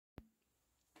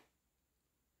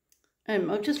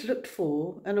I've just looked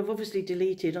for, and I've obviously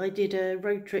deleted. I did a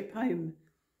road trip home,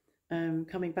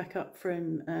 coming back up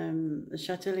from the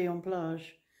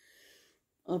Châtelet-en-Plage.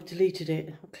 I've deleted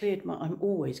it. I've cleared my. I'm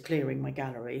always clearing my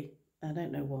gallery. I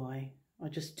don't know why. I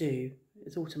just do.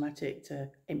 It's automatic to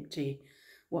empty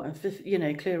what I've,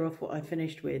 clear off what I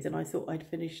finished with. And I thought I'd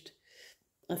finished.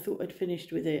 I thought I'd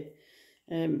finished with it.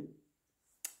 Um,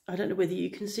 I don't know whether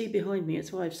you can see behind me.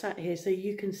 It's why I've sat here so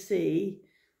you can see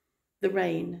the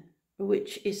rain,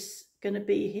 which is going to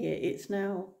be here. It's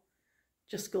now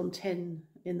just gone 10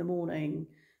 in the morning,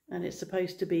 and it's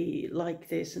supposed to be like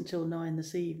this until 9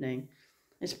 this evening.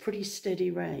 It's pretty steady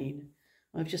rain.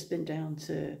 I've just been down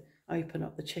to open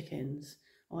up the chickens.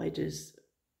 Ida's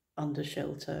under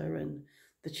shelter, and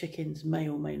the chickens may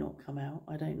or may not come out.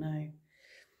 I don't know.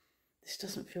 This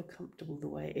doesn't feel comfortable the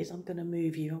way it is. I'm going to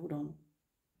move you. Hold on.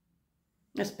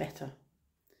 That's better.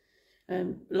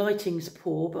 Lighting's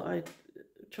poor, but I'm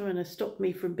trying to stop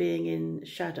me from being in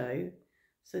shadow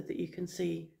so that you can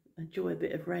enjoy a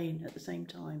bit of rain at the same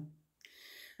time.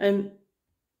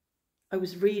 I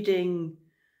was reading,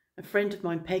 a friend of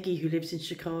mine, Peggy, who lives in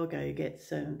Chicago, gets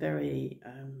very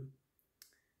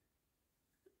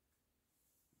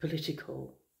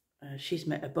political. She's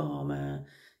met Obama,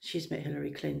 she's met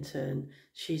Hillary Clinton,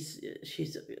 she's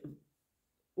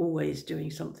always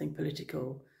doing something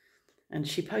political. And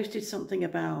she posted something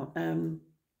about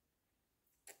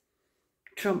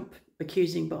Trump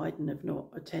accusing Biden of not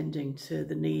attending to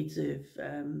the needs of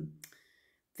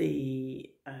the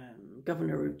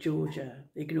governor of Georgia,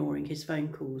 ignoring his phone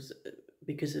calls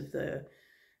because of the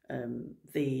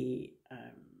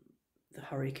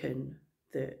hurricane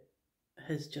that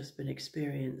has just been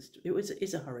experienced.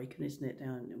 Is a hurricane, isn't it,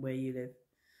 down where you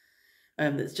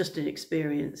live? That's just been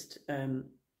experienced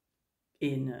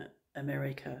in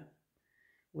America,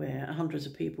 where hundreds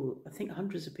of people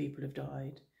have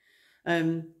died,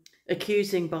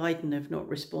 accusing Biden of not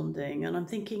responding. And I'm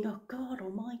thinking, oh God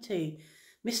almighty,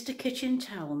 Mr. Kitchen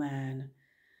Towel Man,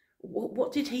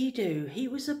 what did he do? He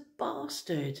was a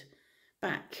bastard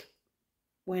back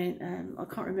when, I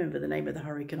can't remember the name of the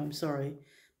hurricane, I'm sorry,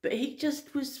 but he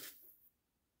just was,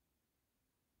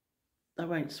 I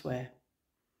won't swear,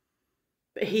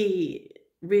 but he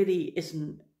really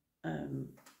isn't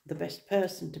the best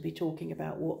person to be talking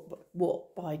about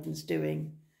what Biden's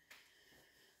doing.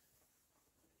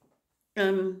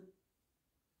 And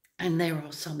there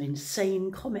are some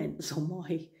insane comments on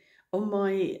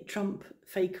my Trump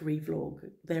fakery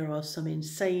vlog. There are some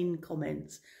insane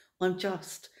comments. I'm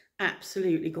just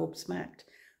absolutely gobsmacked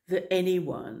that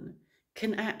anyone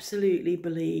can absolutely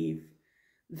believe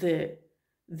that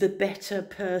the better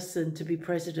person to be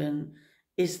president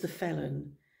is the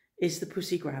felon, is the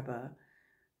pussy grabber,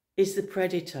 is the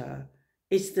predator,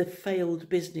 is the failed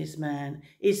businessman,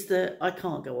 I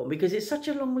can't go on because it's such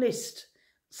a long list,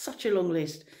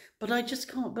 but I just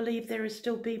can't believe there are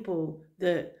still people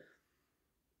that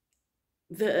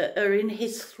are in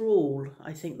his thrall,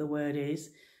 I think the word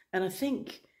is. And I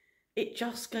think it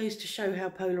just goes to show how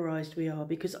polarised we are,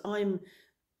 because I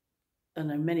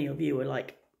know many of you are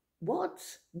like, what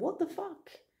the fuck?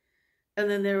 And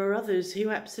then there are others who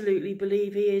absolutely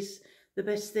believe he is the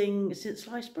best thing since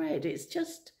sliced bread. It's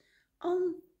just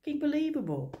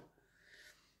unbelievable.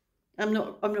 I'm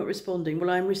not responding. Well,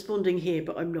 I'm responding here,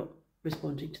 but I'm not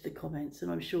responding to the comments.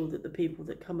 And I'm sure that the people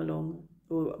that come along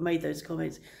or made those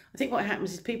comments, I think what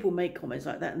happens is people make comments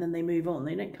like that and then they move on.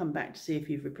 They don't come back to see if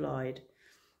you've replied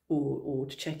or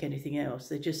to check anything else.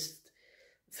 They just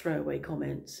throw away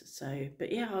comments. So,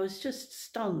 but yeah, I was just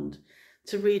stunned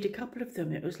to read a couple of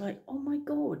them. It was like, oh my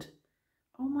God.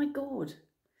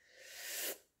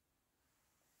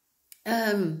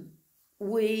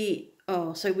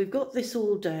 So we've got this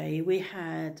all day. We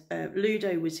had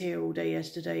Ludo was here all day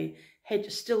yesterday,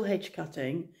 still hedge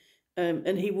cutting,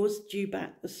 and he was due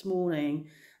back this morning.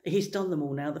 He's done them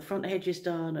all now. The front hedge is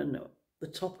done, and the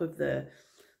top of the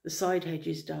side hedge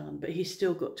is done, but he's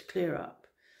still got to clear up.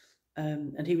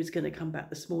 And he was going to come back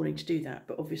this morning to do that,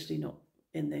 but obviously not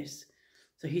in this.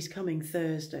 So he's coming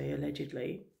Thursday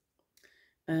allegedly.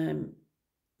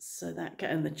 So that,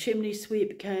 and the chimney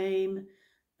sweep came.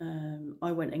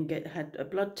 I went and had a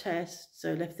blood test,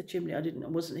 so left the chimney. I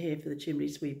wasn't here for the chimney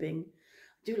sweeping.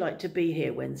 I do like to be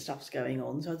here when stuff's going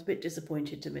on, so I was a bit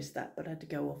disappointed to miss that, but I had to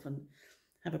go off and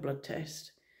have a blood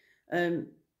test. And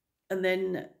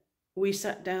then we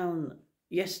sat down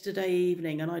yesterday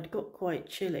evening, and I'd got quite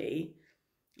chilly,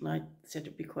 and I said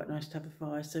it'd be quite nice to have a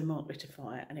fire, so Mark lit a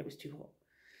fire, and it was too hot.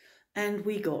 And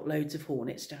we got loads of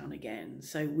hornets down again.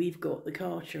 So we've got the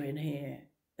Karcher in here.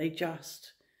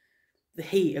 The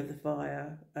heat of the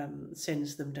fire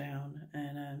sends them down.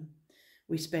 And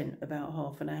we spent about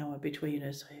half an hour between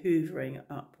us hoovering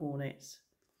up hornets.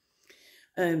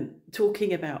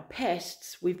 Talking about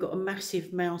pests, we've got a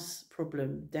massive mouse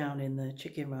problem down in the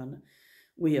chicken run.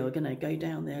 We are going to go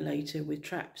down there later with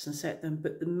traps and set them,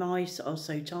 but the mice are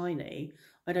so tiny,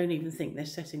 I don't even think they're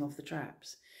setting off the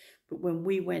traps. But when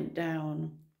we went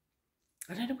down,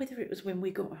 I don't know whether it was when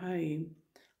we got home,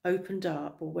 opened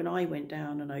up, or when I went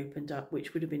down and opened up,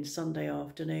 which would have been Sunday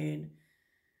afternoon.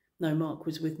 No, Mark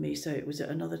was with me, so it was at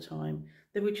another time.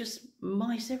 There were just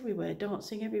mice everywhere,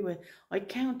 dancing everywhere. I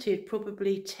counted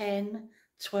probably 10,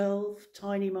 12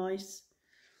 tiny mice.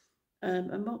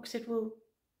 And Mark said, well,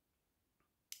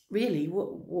 really,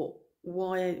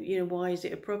 why is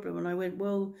it a problem? And I went,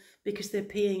 well, because they're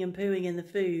peeing and pooing in the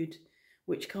food,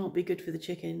 which can't be good for the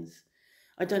chickens.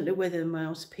 I don't know whether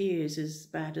mouse pee is as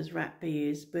bad as rat pee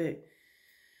is, but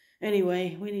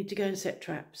anyway, we need to go and set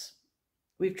traps.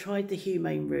 We've tried the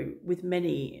humane route with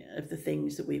many of the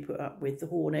things that we put up with, the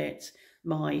hornets,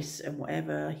 mice and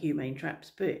whatever, humane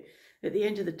traps. But at the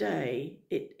end of the day,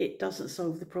 it doesn't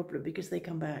solve the problem because they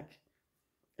come back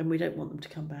and we don't want them to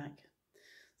come back.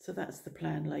 So that's the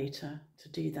plan later, to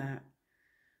do that.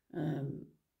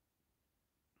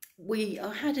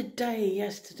 I had a day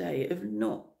yesterday of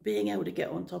not being able to get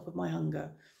on top of my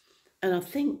hunger. And I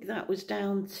think that was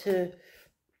down to...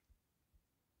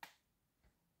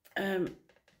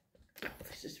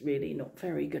 this is really not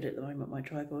very good at the moment, my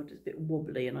tripod. It's a bit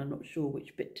wobbly and I'm not sure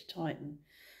which bit to tighten.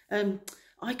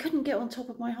 I couldn't get on top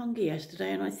of my hunger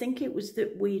yesterday, and I think it was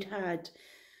that we'd had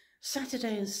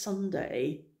Saturday and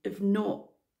Sunday of not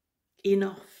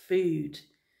enough food,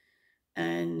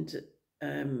 and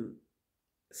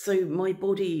so my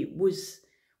body was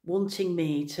wanting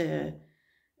me to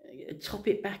top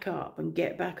it back up and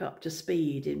get back up to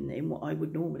speed in what I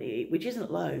would normally eat, which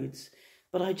isn't loads,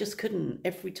 but I just couldn't.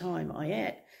 Every time I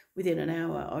ate, within an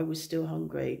hour, I was still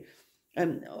hungry.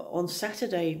 On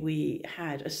Saturday, we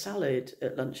had a salad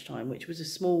at lunchtime, which was a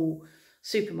small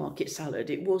supermarket salad.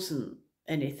 It wasn't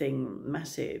anything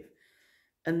massive.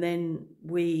 And then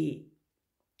we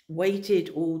waited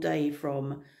all day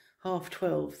from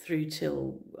 12:30 through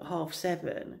till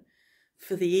 7:30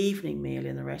 for the evening meal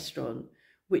in the restaurant,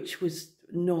 which was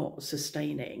not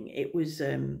sustaining. It was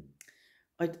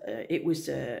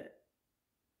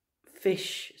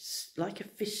fish, like a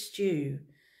fish stew,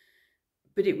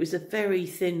 but it was a very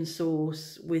thin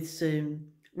sauce with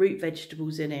some root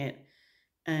vegetables in it,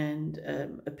 and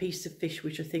a piece of fish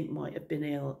which I think might have been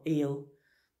eel.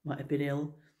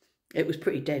 It was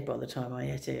pretty dead by the time I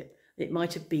ate it. It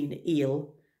might have been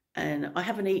eel, and I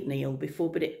haven't eaten eel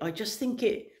before, but I just think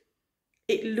it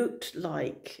looked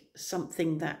like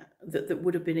something that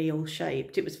would have been eel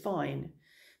shaped. It was fine,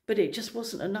 but it just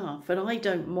wasn't enough. And I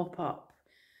don't mop up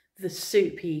the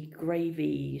soupy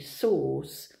gravy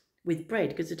sauce with bread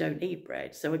because I don't eat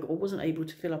bread, so I wasn't able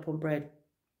to fill up on bread.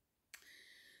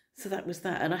 So that was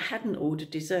that. And I hadn't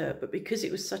ordered dessert, but because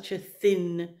it was such a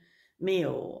thin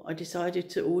meal, I decided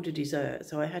to order dessert.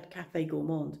 So I had Café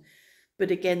Gourmand,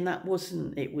 but again, that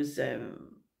wasn't, it was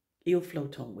eel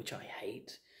floton, which I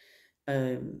hate,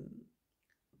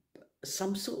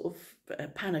 some sort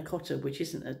of panna cotta, which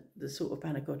isn't the sort of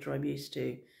panna cotta I'm used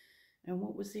to. And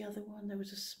what was the other one? There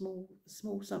was a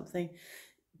small something,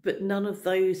 but none of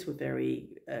those were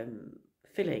very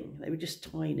filling. They were just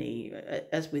tiny,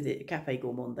 as with it, Café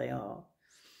Gourmand they are,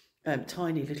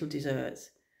 tiny little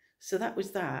desserts. So that was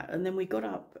that. And then we got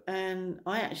up and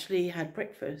I actually had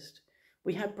breakfast.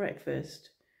 We had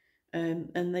breakfast,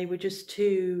 and they were just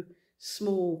 2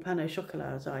 small pain au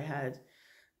chocolat I had,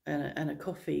 and a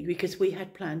coffee, because we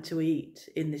had planned to eat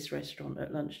in this restaurant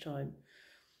at lunchtime.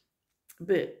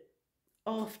 But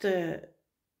after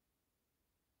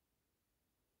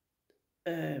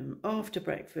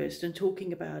breakfast and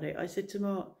talking about it, I said to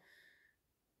Mark,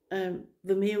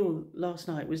 the meal last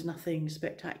night was nothing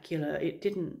spectacular. It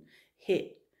didn't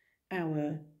hit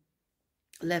our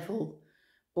level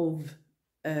of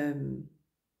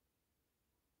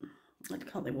I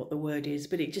can't think what the word is,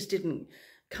 but it just didn't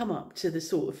come up to the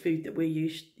sort of food that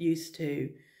we're used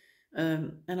to.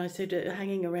 And I said,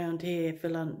 hanging around here for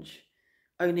lunch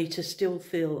only to still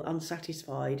feel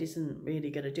unsatisfied isn't really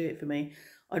going to do it for me.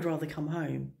 I'd rather come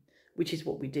home, which is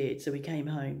what we did. So we came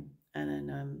home, and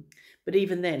then, but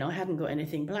even then I hadn't got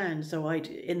anything planned. So I'd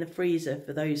in the freezer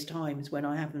for those times when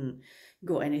I haven't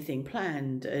got anything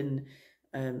planned and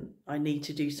I need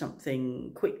to do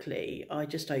something quickly, I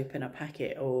just open a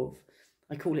packet of,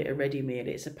 I call it a ready meal.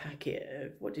 It's a packet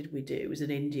of, what did we do? It was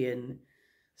an Indian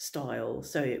style.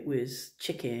 So it was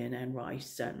chicken and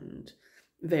rice and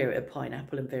a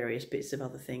pineapple and various bits of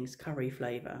other things, curry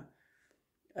flavour.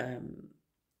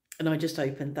 And I just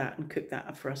opened that and cooked that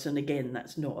up for us. And again,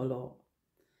 that's not a lot.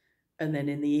 And then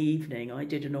in the evening, I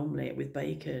did an omelette with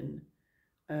bacon.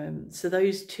 So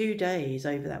those 2 days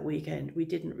over that weekend, we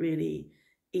didn't really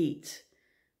eat.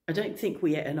 I don't think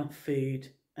we ate enough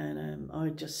food. And I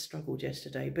just struggled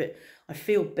yesterday. But I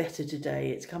feel better today.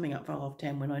 It's coming up for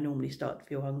 10:30 when I normally start to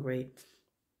feel hungry.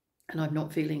 And I'm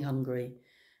not feeling hungry.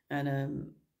 And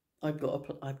I've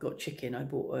got chicken. I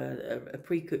bought a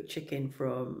pre-cooked chicken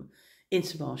from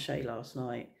Intermarché last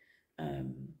night.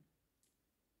 And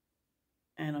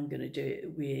I'm going to do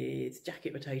it with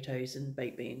jacket potatoes and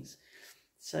baked beans.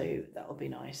 So that'll be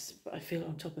nice. But I feel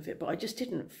on top of it. But I just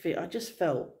didn't feel, I just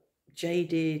felt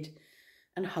jaded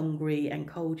and hungry and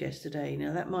cold yesterday.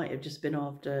 Now that might have just been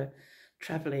after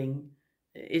travelling.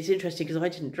 It's interesting because I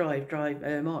didn't drive.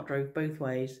 Mark drove both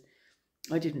ways.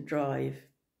 I didn't drive,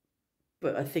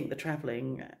 but I think the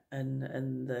travelling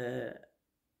and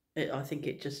I think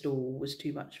it just all was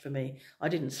too much for me. I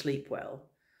didn't sleep well.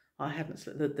 I haven't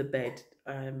slept.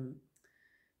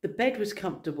 The bed was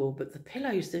comfortable, but the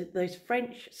pillows, those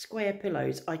French square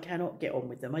pillows, I cannot get on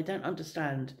with them. I don't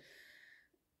understand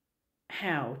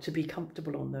how to be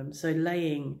comfortable on them. So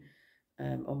laying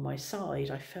on my side,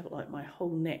 I felt like my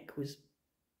whole neck was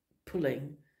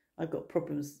pulling. I've got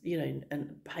problems,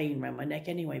 and pain around my neck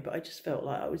anyway, but I just felt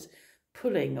like I was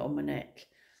pulling on my neck.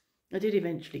 I did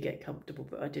eventually get comfortable,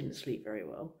 but I didn't sleep very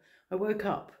well. I woke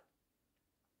up.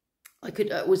 I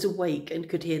was awake and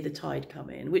could hear the tide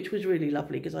come in, which was really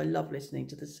lovely because I love listening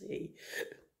to the sea.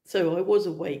 So I was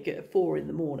awake at 4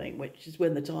 a.m, which is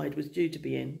when the tide was due to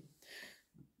be in.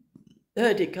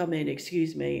 Heard it come in,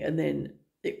 excuse me, and then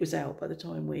it was out by the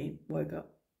time we woke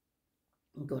up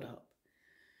and got up.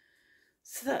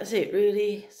 So that's it,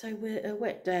 really. So we're a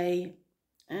wet day,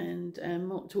 and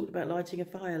Mark talked about lighting a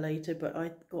fire later, but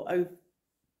I got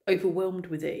overwhelmed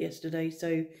with it yesterday,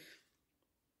 so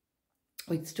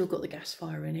we've still got the gas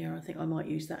fire in here. I think I might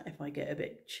use that if I get a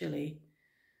bit chilly.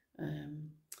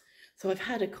 So I've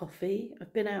had a coffee.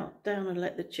 I've been down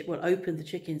and opened the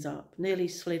chickens up. Nearly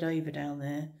slid over down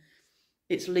there.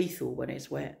 It's lethal when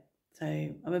it's wet. So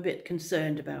I'm a bit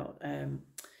concerned about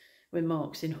when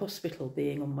Mark's in hospital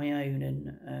being on my own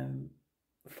and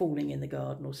falling in the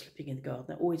garden or slipping in the garden.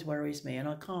 That always worries me, and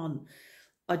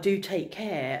I do take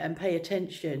care and pay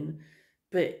attention,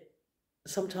 but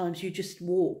sometimes you just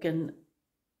walk and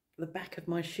the back of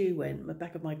my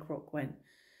croc went.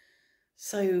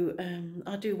 So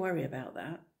I do worry about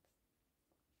that.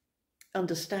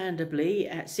 Understandably,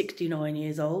 at 69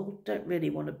 years old, don't really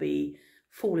want to be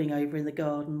falling over in the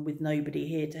garden with nobody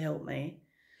here to help me.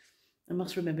 I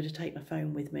must remember to take my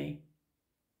phone with me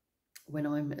when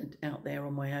I'm out there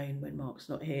on my own when Mark's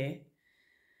not here.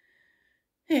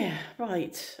 Yeah,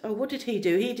 right. Oh, what did he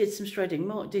do? He did some shredding.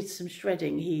 Mark did some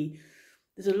shredding.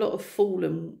 There's a lot of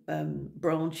fallen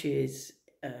branches,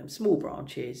 small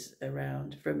branches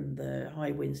around from the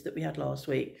high winds that we had last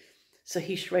week. So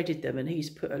he shredded them, and he's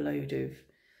put a load of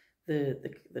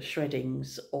the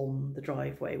shreddings on the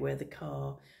driveway where the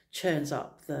car churns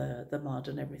up the mud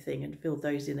and everything, and filled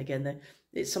those in again.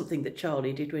 It's something that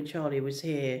Charlie did when Charlie was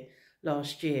here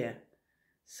last year.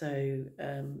 So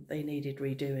they needed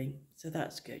redoing. So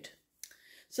that's good.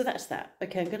 So that's that.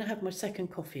 Okay, I'm going to have my second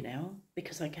coffee now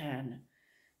because I can.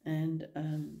 And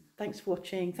thanks for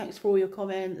watching. Thanks for all your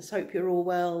comments. Hope you're all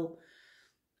well.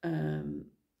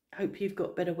 Hope you've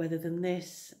got better weather than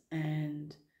this.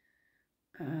 And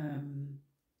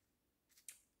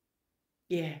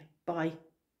yeah, bye.